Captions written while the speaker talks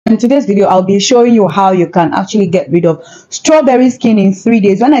In today's video, I'll be showing you how you can actually get rid of strawberry skin in 3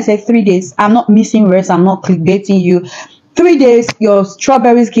 days. When I say 3 days, I'm not missing words, I'm not clickbaiting you. 3 days, your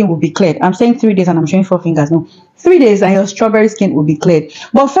strawberry skin will be cleared. I'm saying 3 days and I'm showing 4 fingers. No, 3 days and your strawberry skin will be cleared.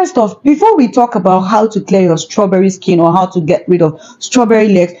 But first off, before we talk about how to clear your strawberry skin or how to get rid of strawberry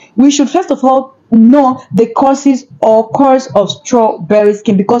legs, we should first of all know the causes or cause of strawberry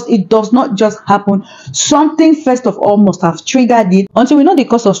skin, because it does not just happen. Something first of all must have triggered it. Until we know the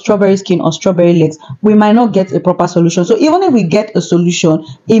cause of strawberry skin or strawberry legs, we might not get a proper solution. So even if we get a solution,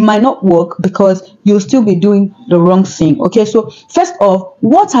 it might not work because you'll still be doing the wrong thing. Okay, so first off,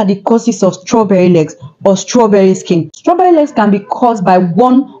 what are the causes of strawberry legs or strawberry skin? Strawberry legs can be caused by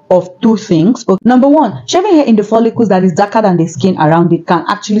one of 2 things. Number 1, shaving hair in the follicles that is darker than the skin around it can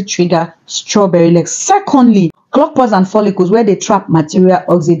actually trigger strawberry legs. Secondly, clog pores and follicles where they trap material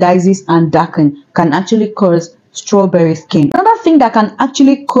oxidizes and darken can actually cause strawberry skin. Another thing that can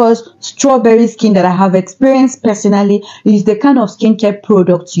actually cause strawberry skin that I have experienced personally is the kind of skincare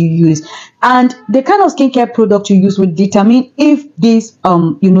products you use. And the kind of skincare product you use will determine if this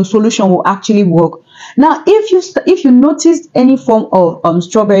solution will actually work. Now, if you noticed any form of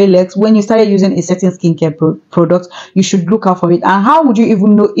strawberry legs when you started using a certain skincare product, you should look out for it. And how would you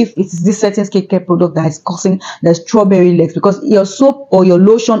even know if it's this certain skincare product that is causing the strawberry legs? Because your soap or your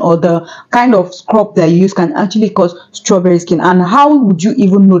lotion or the kind of scrub that you use can actually cause strawberry skin. And how would you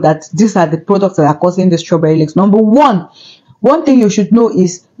even know that these are the products that are causing the strawberry legs? Number one thing you should know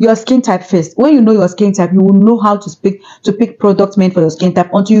is your skin type first. When you know your skin type, you will know how to pick products meant for your skin type.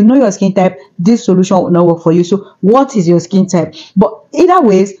 Until you know your skin type, this solution will not work for you. So what is your skin type? But either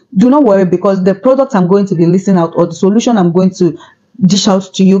ways, do not worry, because the product I'm going to be listing out or the solution I'm going to dish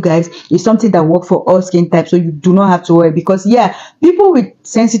out to you guys is something that works for all skin types. So you do not have to worry, because people with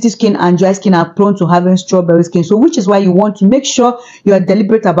sensitive skin and dry skin are prone to having strawberry skin. So which is why you want to make sure you are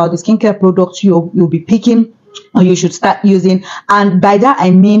deliberate about the skincare products you'll be picking or you should start using. And by that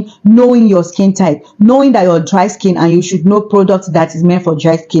I mean knowing your skin type, knowing that you're dry skin and you should know products that is meant for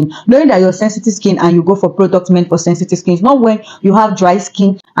dry skin, knowing that you're sensitive skin and you go for products meant for sensitive skin. It's not when you have dry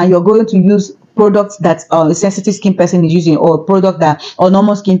skin and you're going to use products that a sensitive skin person is using, or a product that a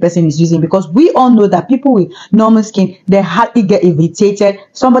normal skin person is using, because we all know that people with normal skin, they hardly get irritated.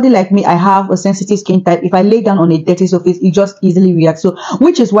 Somebody like me, I have a sensitive skin type. If I lay down on a dirty surface, it just easily reacts. So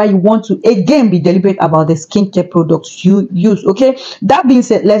which is why you want to again be deliberate about the skincare products you use. Okay, that being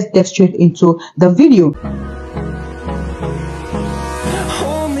said, let's get straight into the video.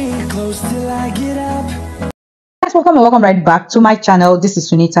 Hold me close till I get up. Welcome right back to my channel. This is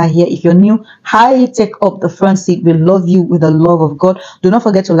Sunita here. If you're new, hi, take up the front seat. We love you with the love of God. Do not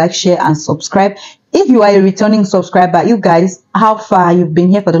forget to like, share and subscribe. If you are a returning subscriber, you guys, how far? You've been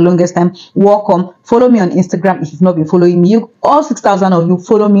here for the longest time. Welcome. Follow me on Instagram if you've not been following me. All 6,000 of you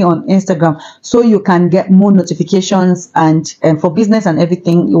follow me on Instagram so you can get more notifications. And for business and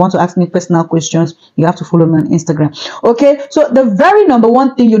everything, you want to ask me personal questions, you have to follow me on Instagram. Okay, so the very number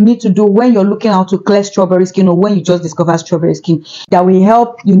 1 thing you need to do when you're looking out to clear strawberry skin, or when you just discover strawberry skin, that will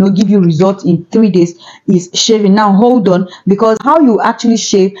help give you results in 3 days, is shaving. Now hold on, because how you actually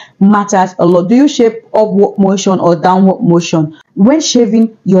shave matters a lot. Do you shave upward motion or downward motion? When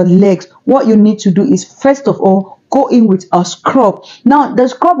shaving your legs, what you need to do is first of all go in with a scrub. Now the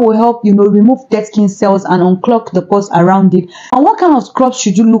scrub will help remove dead skin cells and unclog the pores around it. And what kind of scrub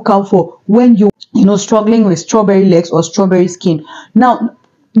should you look out for when you struggling with strawberry legs or strawberry skin? Now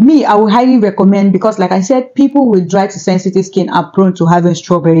me, I would highly recommend, because like I said, people with dry to sensitive skin are prone to having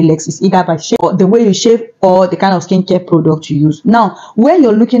strawberry legs. It's either by shave, or the way you shave, or the kind of skincare product you use. Now when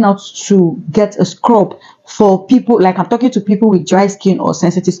you're looking out to get a scrub for people, like I'm talking to people with dry skin or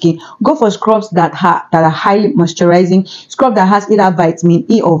sensitive skin, go for scrubs that are highly moisturizing, scrub that has either vitamin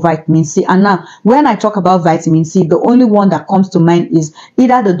E or vitamin C. And now when I talk about vitamin C, the only one that comes to mind is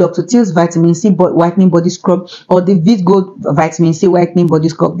either the Dr. Teal's vitamin C whitening body scrub or the VitGold vitamin C whitening body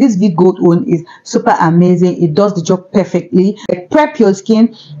scrub. This VitGold one is super amazing. It does the job perfectly. Prep your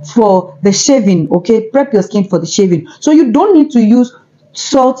skin for the shaving. Okay, prep your skin for the shaving, so you don't need to use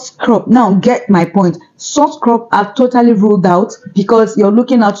salt scrub. Now get my point. Salt scrub are totally ruled out because you're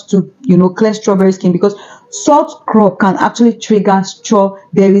looking out to clear strawberry skin, because salt scrub can actually trigger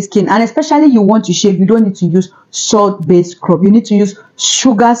strawberry skin. And especially you want to shave, you don't need to use salt based scrub, you need to use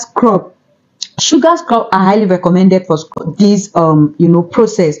sugar scrub. Sugar scrub are highly recommended for this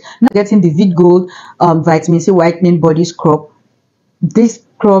process. Now getting the VitGold vitamin C whitening body scrub. This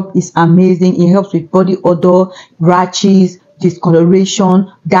scrub is amazing. It helps with body odor, rashes, discoloration,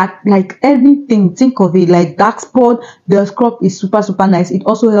 dark, like anything. Think of it like dark spot. The scrub is super nice. It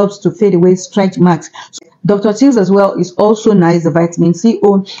also helps to fade away stretch marks. So Dr. Teal's as well is also nice. The vitamin C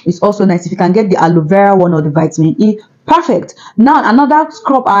own is also nice. If you can get the aloe vera one or the vitamin E, perfect. Now another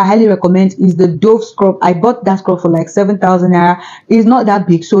scrub I highly recommend is the Dove scrub. I bought that scrub for like 7,000 naira. It's not that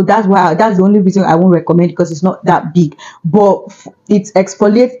big, so that's the only reason I won't recommend, because it's not that big, but it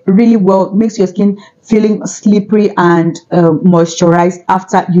exfoliates really well, makes your skin feeling slippery and moisturized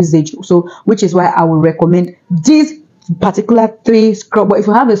after usage, so which is why I will recommend this particular 3 scrub. But if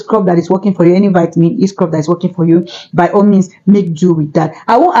you have a scrub that is working for you, any vitamin E scrub that is working for you, by all means make do with that.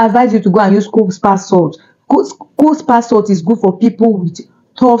 I won't advise you to go and use cool spa salt. Cool spa salt is good for people with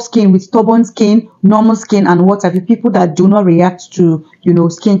tough skin, with stubborn skin, normal skin, and what have you, people that do not react to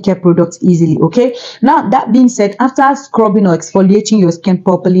skincare products easily. Okay, now that being said, after scrubbing or exfoliating your skin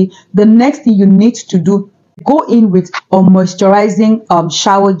properly, the next thing you need to do, go in with a moisturizing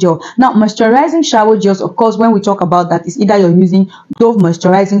shower gel. Now moisturizing shower gels, of course, when we talk about that, is either you're using Dove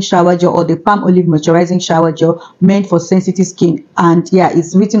moisturizing shower gel or the Palmolive moisturizing shower gel, meant for sensitive skin. And yeah,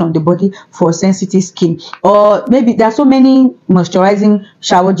 it's written on the body for sensitive skin. Or maybe there are so many moisturizing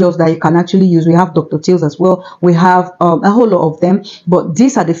shower gels that you can actually use. We have Dr. Teal's as well. We have a whole lot of them, but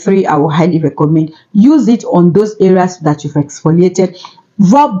these are the 3 I will highly recommend. Use it on those areas that you've exfoliated.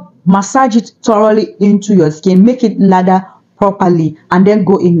 Massage it thoroughly into your skin, make it lather properly, and then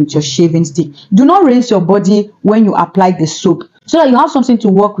go in with your shaving stick. Do not rinse your body when you apply the soap, so that you have something to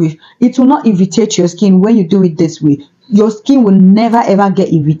work with. It will not irritate your skin when you do it this way. Your skin will never ever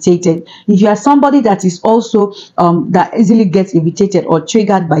get irritated. If you are somebody that is also that easily gets irritated or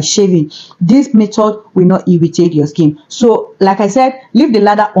triggered by shaving, this method will not irritate your skin. So like I said, leave the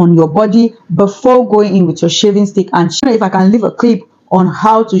lather on your body before going in with your shaving stick. And if I can leave a clip on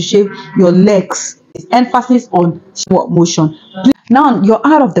how to shave your legs, emphasis on swap motion. Now you're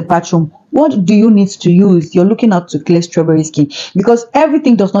out of the bathroom. What do you need to use? You're looking out to clear strawberry skin, because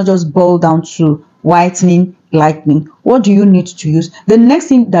everything does not just boil down to whitening, lightening. What do you need to use? The next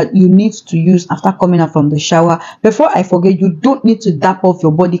thing that you need to use after coming out from the shower, before I forget, you don't need to dap off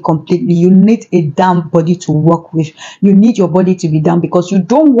your body completely. You need a damp body to work with. You need your body to be damp, because you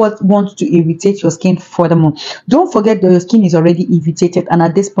don't want to irritate your skin furthermore. Don't forget that your skin is already irritated and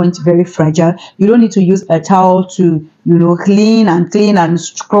at this point very fragile. You don't need to use a towel to clean and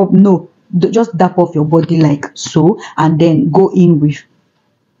scrub. No, just dap off your body like so, and then go in with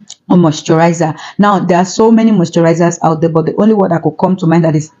a moisturizer. Now there are so many moisturizers out there, but the only one that could come to mind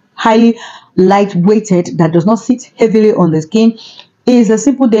that is highly lightweighted, that does not sit heavily on the skin, is a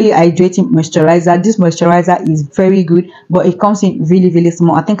Simple Daily Hydrating Moisturizer. This moisturizer is very good, but it comes in really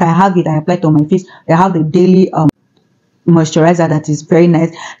small. I think I have it. I applied it on my face. I have the daily moisturizer that is very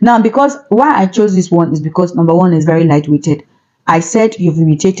nice. Now, because why I chose this one is because number one, is very lightweighted. I said you've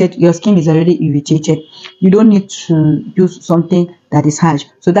irritated, your skin is already irritated. You don't need to use something that is harsh.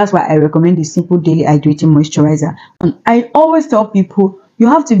 So that's why I recommend the Simple Daily Hydrating Moisturizer. I always tell people, you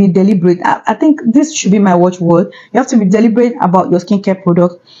have to be deliberate. I think this should be my watchword. You have to be deliberate about your skincare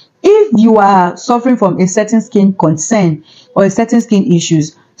product. If you are suffering from a certain skin concern or a certain skin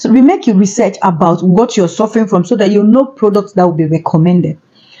issues, so we make you research about what you're suffering from, so that you know products that will be recommended.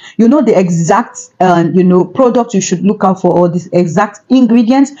 You know the exact product you should look out for, or the exact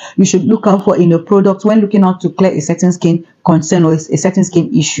ingredients you should look out for in a product when looking out to clear a certain skin concern or a certain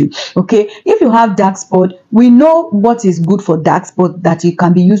skin issue. Okay, if you have dark spot, we know what is good for dark spot, that it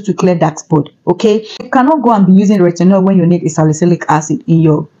can be used to clear dark spot. Okay, you cannot go and be using retinol when you need a salicylic acid in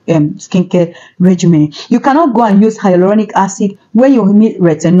your skincare regimen. You cannot go and use hyaluronic acid when you need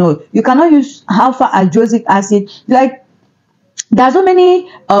retinol. You cannot use alpha hydroxy acid. Like, there are so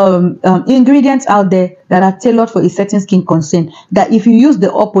many ingredients out there that are tailored for a certain skin concern, that if you use the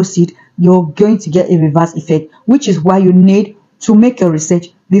opposite, you're going to get a reverse effect, which is why you need to make your research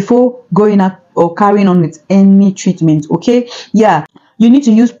before going out or carrying on with any treatment. Okay, yeah, you need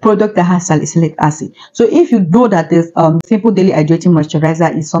to use product that has salicylic acid. So if you know that this Simple Daily Hydrating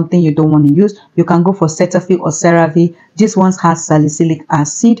Moisturizer is something you don't want to use, you can go for Cetaphil or CeraVe. This one has salicylic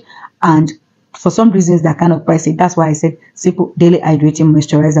acid, and for some reasons they're kind of pricey. That's why I said Simple Daily Hydrating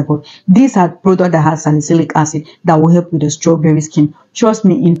Moisturizer. But these are products that have salicylic acid that will help with the strawberry skin. Trust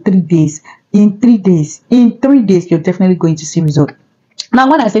me, in 3 days, you're definitely going to see results.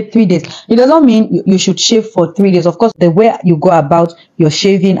 Now, when I say 3 days, it doesn't mean you should shave for 3 days. Of course, the way you go about your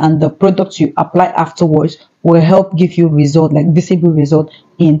shaving and the products you apply afterwards will help give you result, like visible result,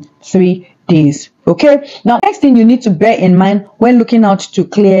 in 3 days. Okay, now next thing you need to bear in mind when looking out to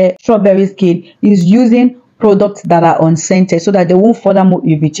clear strawberry skin is using products that are unscented, so that they won't furthermore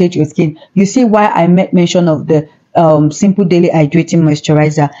irritate your skin. You see why I made mention of the simple daily hydrating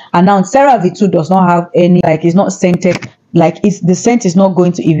moisturizer. And now CeraVe too does not have any, like, it's not scented, like the scent is not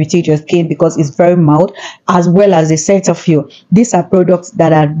going to irritate your skin because it's very mild, as well as the Cetaphil. These are products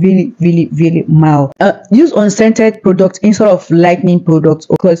that are really mild. Use unscented products instead of lightening products,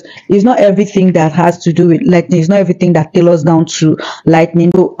 because it's not everything that has to do with lightening, it's not everything that tailors down to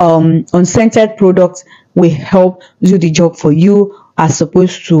lightening. So unscented products will help do the job for you, as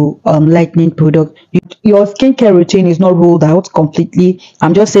opposed to lightening product. Your skincare routine is not rolled out completely.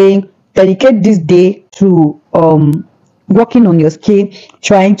 I'm just saying, dedicate this day to working on your skin,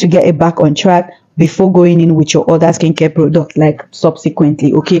 trying to get it back on track before going in with your other skincare product, like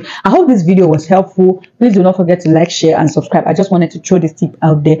subsequently. Okay, I hope this video was helpful. Please do not forget to like, share, and subscribe. I just wanted to throw this tip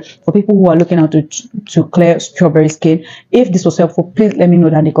out there for people who are looking out to clear strawberry skin. If this was helpful, please let me know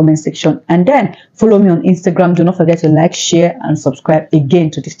down in the comment section, and then follow me on Instagram. Do not forget to like, share, and subscribe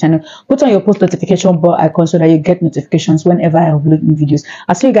again to this channel. Put on your post notification bell icon so that you get notifications whenever I upload new videos.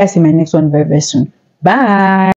 I'll see you guys in my next one very soon. Bye.